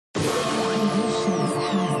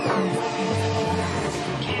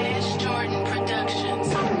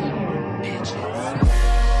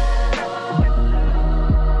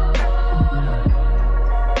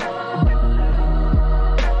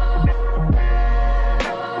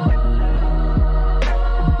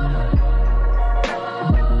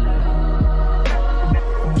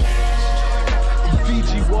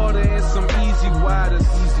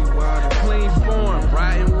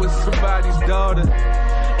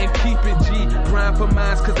keep it G, grind for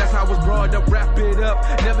mines, cause that's how I was brought up. Wrap it up,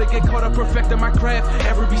 never get caught up perfecting my craft,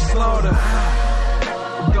 ever be slaughtered.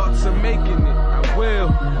 Thoughts of making it, I will.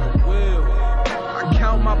 I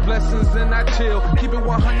count my blessings and I chill. Keep it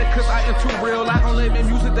 100 cause I am too real. I only make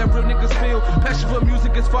music that real niggas feel. Passion for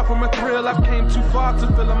music is far from a thrill. I've came too far to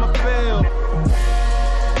feel I'ma fail.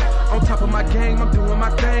 On top of my game, I'm doing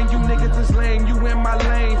my thing. You niggas is lame, you in my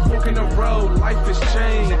lane. Fork in the road, life has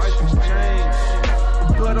changed.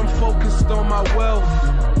 But I'm focused on my wealth.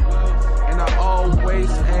 And I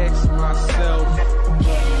always ask myself,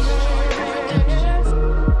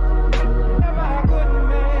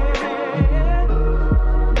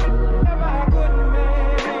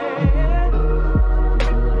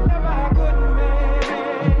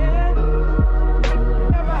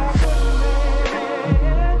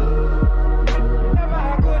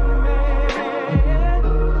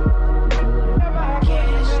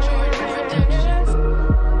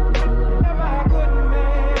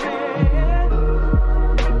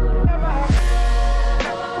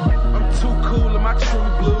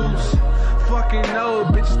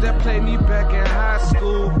 that played me back in high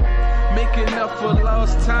school, making up for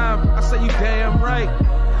lost time. I say you damn right.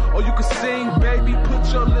 Or you can sing, baby,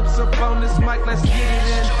 put your lips up on this mic, let's get it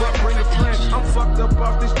in, but bring a friend. I'm fucked up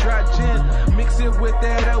off this dry gin, mix it with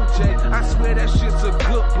that OJ, I swear that shit's a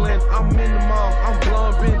good blend. I'm in the mall, I'm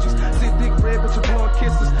blowing binges, see dick red but you're blowing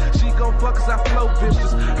kisses. She gon' fuck cause I flow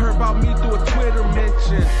vicious, heard about me through a Twitter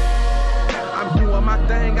mention. I'm doing my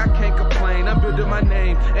thing, I can't complain. I'm building my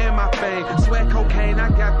name and my fame. Sweat cocaine, I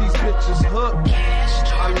got these bitches hooked.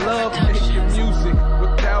 I love making music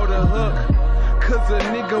without a hook. Cause a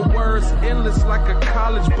nigga words endless like a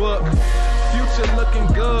college book. Future looking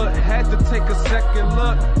good, had to take a second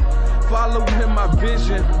look. Following my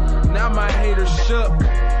vision, now my haters shook.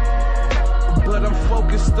 But I'm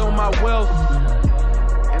focused on my wealth.